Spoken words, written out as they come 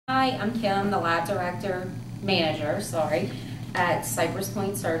Hi, I'm Kim, the lab manager, at Cypress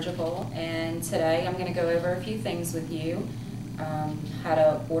Point Surgical, and today I'm going to go over a few things with you. How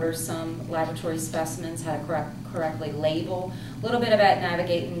to order some laboratory specimens, how to correctly label, a little bit about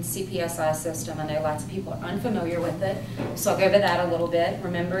navigating CPSI system. I know lots of people are unfamiliar with it, so I'll go over that a little bit.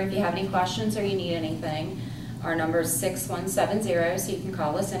 Remember, if you have any questions or you need anything, our number is 6170, so you can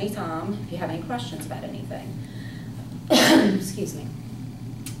call us anytime if you have any questions about anything. Excuse me.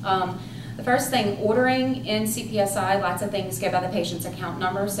 The first thing, ordering in CPSI, lots of things go by the patient's account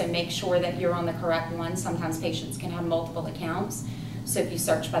number, so make sure that you're on the correct one. Sometimes patients can have multiple accounts, so if you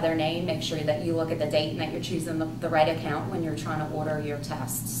search by their name, make sure that you look at the date and that you're choosing the right account when you're trying to order your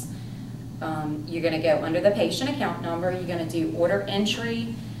tests. You're going to go under the patient account number, you're going to do order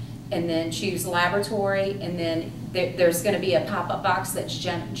entry, and then choose laboratory, and then there's going to be a pop-up box that's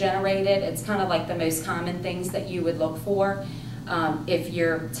generated. It's kind of like the most common things that you would look for. If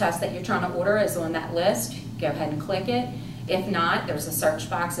your test that you're trying to order is on that list, go ahead and click it. If not, there's a search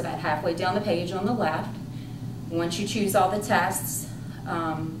box about halfway down the page on the left. Once you choose all the tests,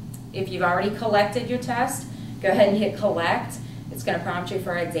 if you've already collected your test, go ahead and hit collect. It's going to prompt you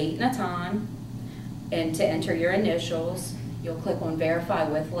for a date and a time, and to enter your initials. You'll click on verify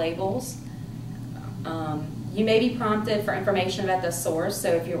with labels. You may be prompted for information about the source, so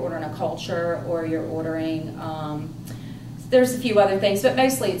if you're ordering a culture or you're ordering, there's a few other things, but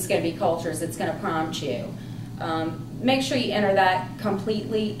mostly it's going to be cultures. It's going to prompt you. Make sure you enter that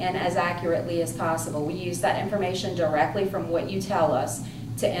completely and as accurately as possible. We use that information directly from what you tell us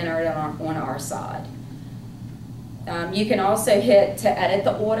to enter it on our side. You can also hit to edit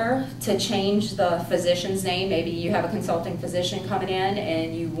the order, to change the physician's name. Maybe you have a consulting physician coming in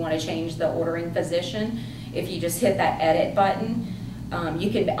and you want to change the ordering physician. If you just hit that edit button, you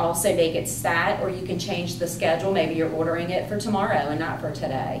can also make it stat, or you can change the schedule. Maybe you're ordering it for tomorrow and not for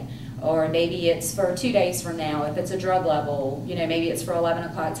today. Or maybe it's for 2 days from now. If it's a drug level, you know, maybe it's for 11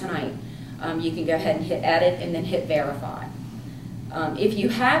 o'clock tonight. You can go ahead and hit edit and then hit verify. If you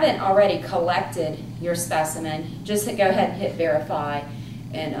haven't already collected your specimen, just go ahead and hit verify,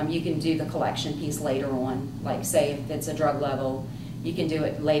 and you can do the collection piece later on. Like say if it's a drug level, you can do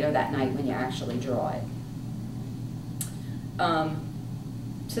it later that night when you actually draw it.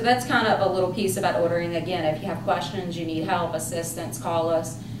 So that's kind of a little piece about ordering. Again, if you have questions, you need help, assistance, call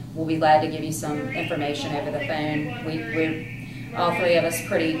us. We'll be glad to give you some information over the phone. We're all three of us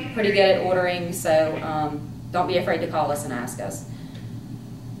pretty good at ordering, so don't be afraid to call us and ask us.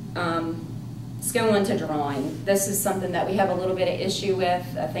 Let's go into drawing. This is something that we have a little bit of issue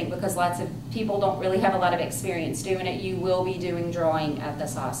with, I think, because lots of people don't really have a lot of experience doing it. You will be doing drawing at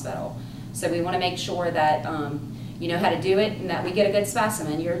this hospital, so we want to make sure that you know how to do it and that we get a good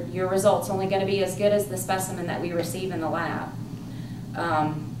specimen. Your result's only going to be as good as the specimen that we receive in the lab.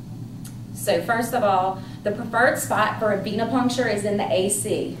 So first of all, the preferred spot for a venipuncture is in the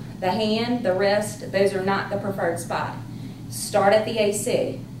AC. The hand, the wrist, those are not the preferred spot. Start at the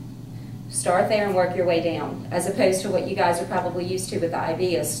AC. Start there and work your way down, as opposed to what you guys are probably used to with the IV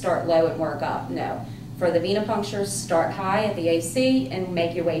is start low and work up. No. For the venipuncture, start high at the AC and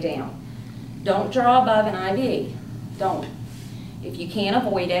make your way down. Don't draw above an IV. Don't. If you can't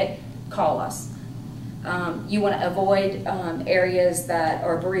avoid it, call us. You want to avoid areas that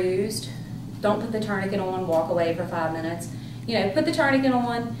are bruised. Don't put the tourniquet on, walk away for 5 minutes. You know, put the tourniquet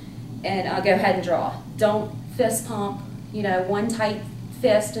on and go ahead and draw. Don't fist pump. You know, one tight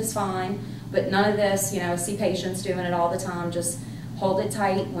fist is fine, but none of this, you know, I see patients doing it all the time. Just hold it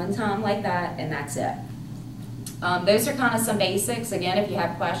tight one time like that, and that's it. Those are kind of some basics. Again, if you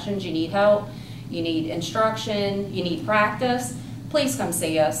have questions, you need help, you need instruction, you need practice, please come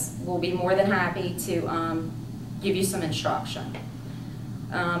see us. We'll be more than happy to give you some instruction.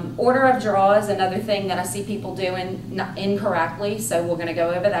 Order of draw is another thing that I see people doing incorrectly, so we're going to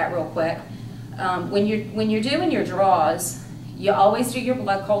go over that real quick. When you're doing your draws, you always do your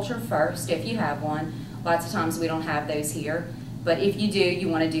blood culture first if you have one. Lots of times we don't have those here, but if you do, you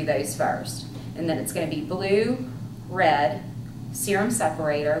want to do those first. And then it's going to be blue, red, serum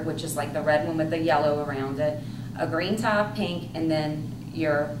separator, which is like the red one with the yellow around it, a green top, pink, and then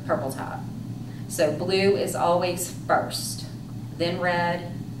your purple top. So blue is always first, then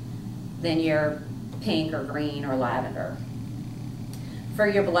red, then your pink or green or lavender. For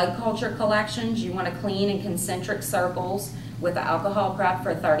your blood culture collections, you want to clean in concentric circles with the alcohol prep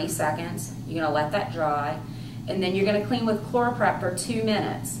for 30 seconds. You're going to let that dry. And then you're going to clean with ChloroPrep for 2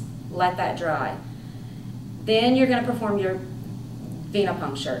 minutes. Let that dry. Then you're going to perform your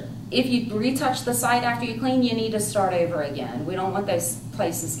venipuncture. If you retouch the site after you clean, you need to start over again. We don't want those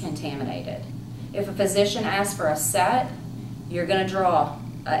places contaminated. If a physician asks for a set, you're going to draw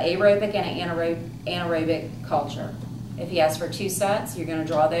aerobic and an anaerobic culture. If he asks for 2 sets, you're going to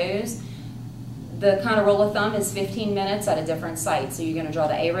draw those. The kind of rule of thumb is 15 minutes at a different site. So you're going to draw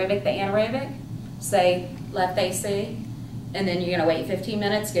the aerobic, the anaerobic, say left AC, and then you're going to wait 15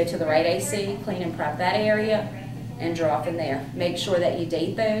 minutes, go to the right AC, clean and prep that area, and draw from there. Make sure that you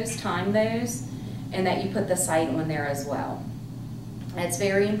date those, time those, and that you put the site on there as well. That's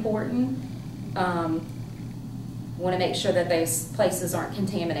very important. Want to make sure that those places aren't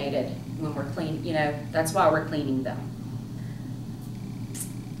contaminated when we're cleaning, you know, that's why we're cleaning them.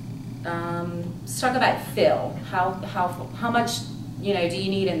 Let's talk about fill. How much, you know, do you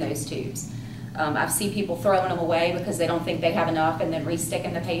need in those tubes? I've seen people throwing them away because they don't think they have enough and then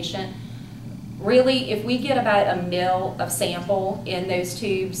re-sticking the patient. Really, if we get about 1 ml of sample in those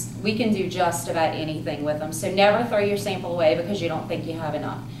tubes, we can do just about anything with them. So never throw your sample away because you don't think you have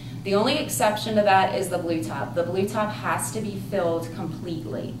enough. The only exception to that is the blue top. The blue top has to be filled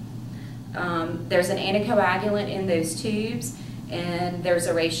completely. There's an anticoagulant in those tubes, and there's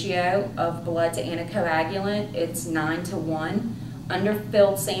a ratio of blood to anticoagulant. It's 9 to 1.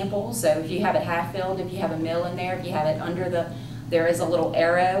 Underfilled samples, so if you have it half filled, if you have 1 ml in there, if you have it under the, there is a little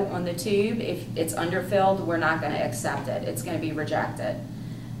arrow on the tube. If it's underfilled, we're not going to accept it. It's going to be rejected.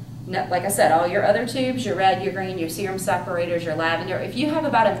 No, like I said, all your other tubes, your red, your green, your serum separators, your lavender, if you have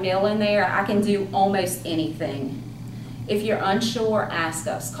about 1 ml in there, I can do almost anything. If you're unsure, ask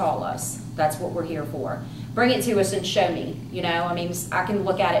us, call us. That's what we're here for. Bring it to us and show me, you know, I mean, I can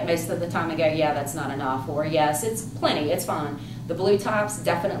look at it most of the time and go, yeah, that's not enough, or yes, it's plenty, it's fine. The blue tops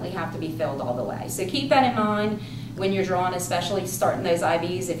definitely have to be filled all the way. So keep that in mind when you're drawing, especially starting those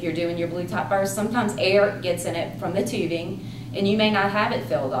IVs. If you're doing your blue top first, sometimes air gets in it from the tubing, and you may not have it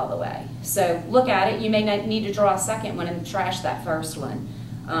filled all the way. So look at it. You may not need to draw a second one and trash that first one,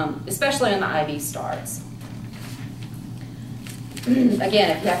 especially when the IV starts.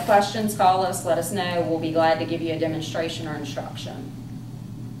 Again, if you have questions, call us, let us know. We'll be glad to give you a demonstration or instruction.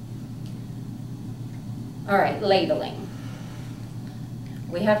 All right, labeling.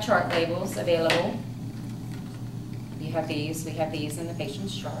 We have chart labels available. We have these in the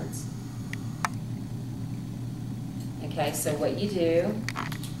patient's charts. Okay, so what you do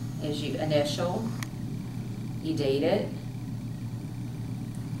is you initial, you date it,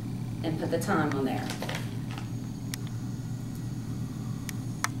 and put the time on there.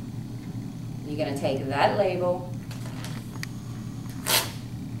 You're going to take that label,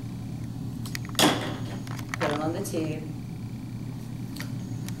 put it on the tube,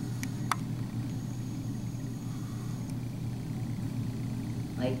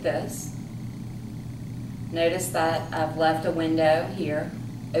 like this. Notice that I've left a window here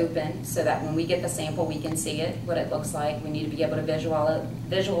open so that when we get the sample we can see it, what it looks like. We need to be able to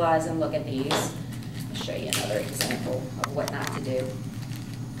visualize and look at these. I'll show you another example of what not to do.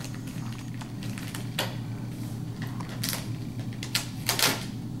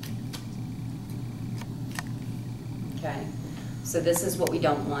 Okay, so this is what we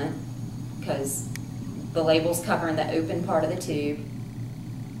don't want because the label's covering the open part of the tube,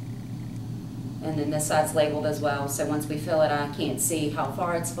 and then this side's labeled as well. So once we fill it, I can't see how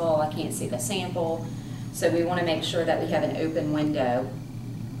far it's full, I can't see the sample. So we want to make sure that we have an open window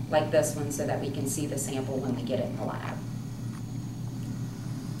like this one so that we can see the sample when we get it in the lab.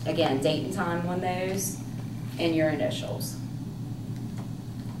 Again, date and time on those and your initials.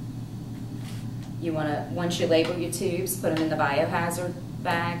 You want to, once you label your tubes, put them in the biohazard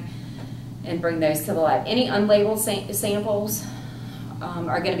bag and bring those to the lab. Any unlabeled samples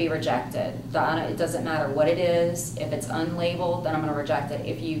are going to be rejected. It doesn't matter what it is. If it's unlabeled, then I'm going to reject it.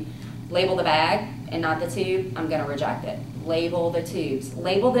 If you label the bag and not the tube, I'm going to reject it. Label the tubes.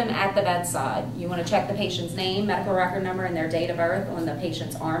 Label them at the bedside. You want to check the patient's name, medical record number, and their date of birth on the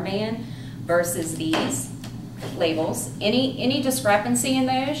patient's armband versus these labels. Any discrepancy in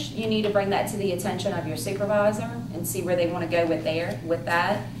those, you need to bring that to the attention of your supervisor and see where they want to go with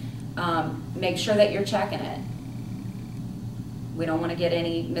that. Make sure that you're checking it. We don't want to get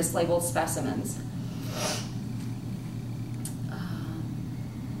any mislabeled specimens.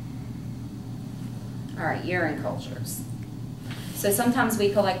 All right, urine cultures. So sometimes we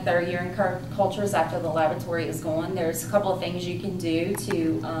collect their urine cultures after the laboratory is gone. There's a couple of things you can do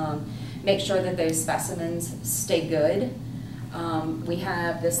to make sure that those specimens stay good. We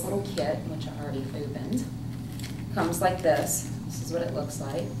have this little kit, which I already opened. Comes like this. This is what it looks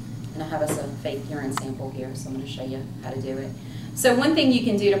like. And I have us a fake urine sample here, so I'm going to show you how to do it. So one thing you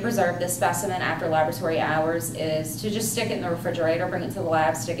can do to preserve this specimen after laboratory hours is to just stick it in the refrigerator, bring it to the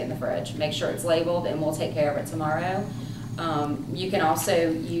lab, stick it in the fridge. Make sure it's labeled, and we'll take care of it tomorrow. You can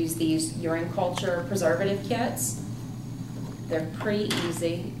also use these urine culture preservative kits. They're pretty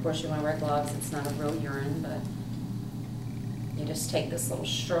easy. Of course, you want to wear gloves. It's not a real urine, but you just take this little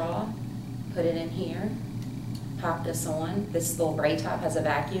straw, put it in here, pop this on. This little gray top has a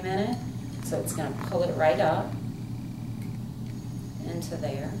vacuum in it, so it's going to pull it right up into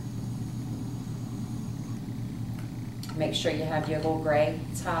there. Make sure you have your little gray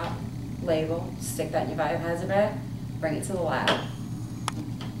top label. Stick that in your biohazard bag, bring it to the lab.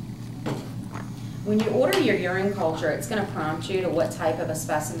 When you order your urine culture, it's going to prompt you to what type of a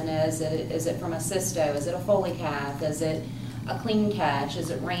specimen is. Is it from a cysto? Is it a Foley cath? Is it a clean catch?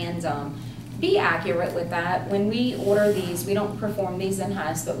 Is it random? Be accurate with that. When we order these, we don't perform these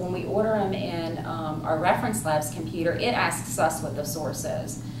in-house, but when we order them in our reference lab's computer, it asks us what the source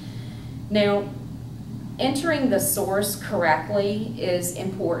is. Now, entering the source correctly is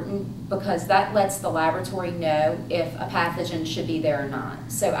important because that lets the laboratory know if a pathogen should be there or not.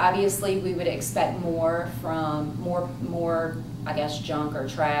 So obviously we would expect more from more I guess junk or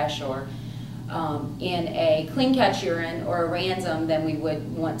trash or in a clean catch urine or a random than we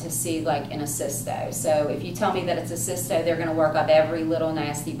would want to see like in a cysto. So if you tell me that it's a cysto, they're going to work up every little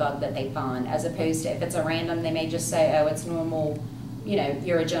nasty bug that they find, as opposed to if it's a random, they may just say, oh, it's normal, you know,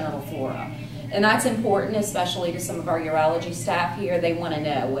 urogenital flora. And that's important, especially to some of our urology staff here. They want to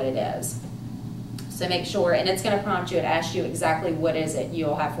know what it is. So make sure, and it's going to prompt you, it asks you exactly what is it.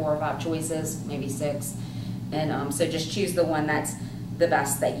 You'll have 4 or 5 choices, maybe 6. And so just choose the one that's the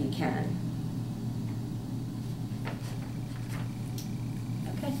best that you can.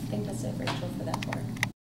 Okay, I think that's it, Rachel, for that part.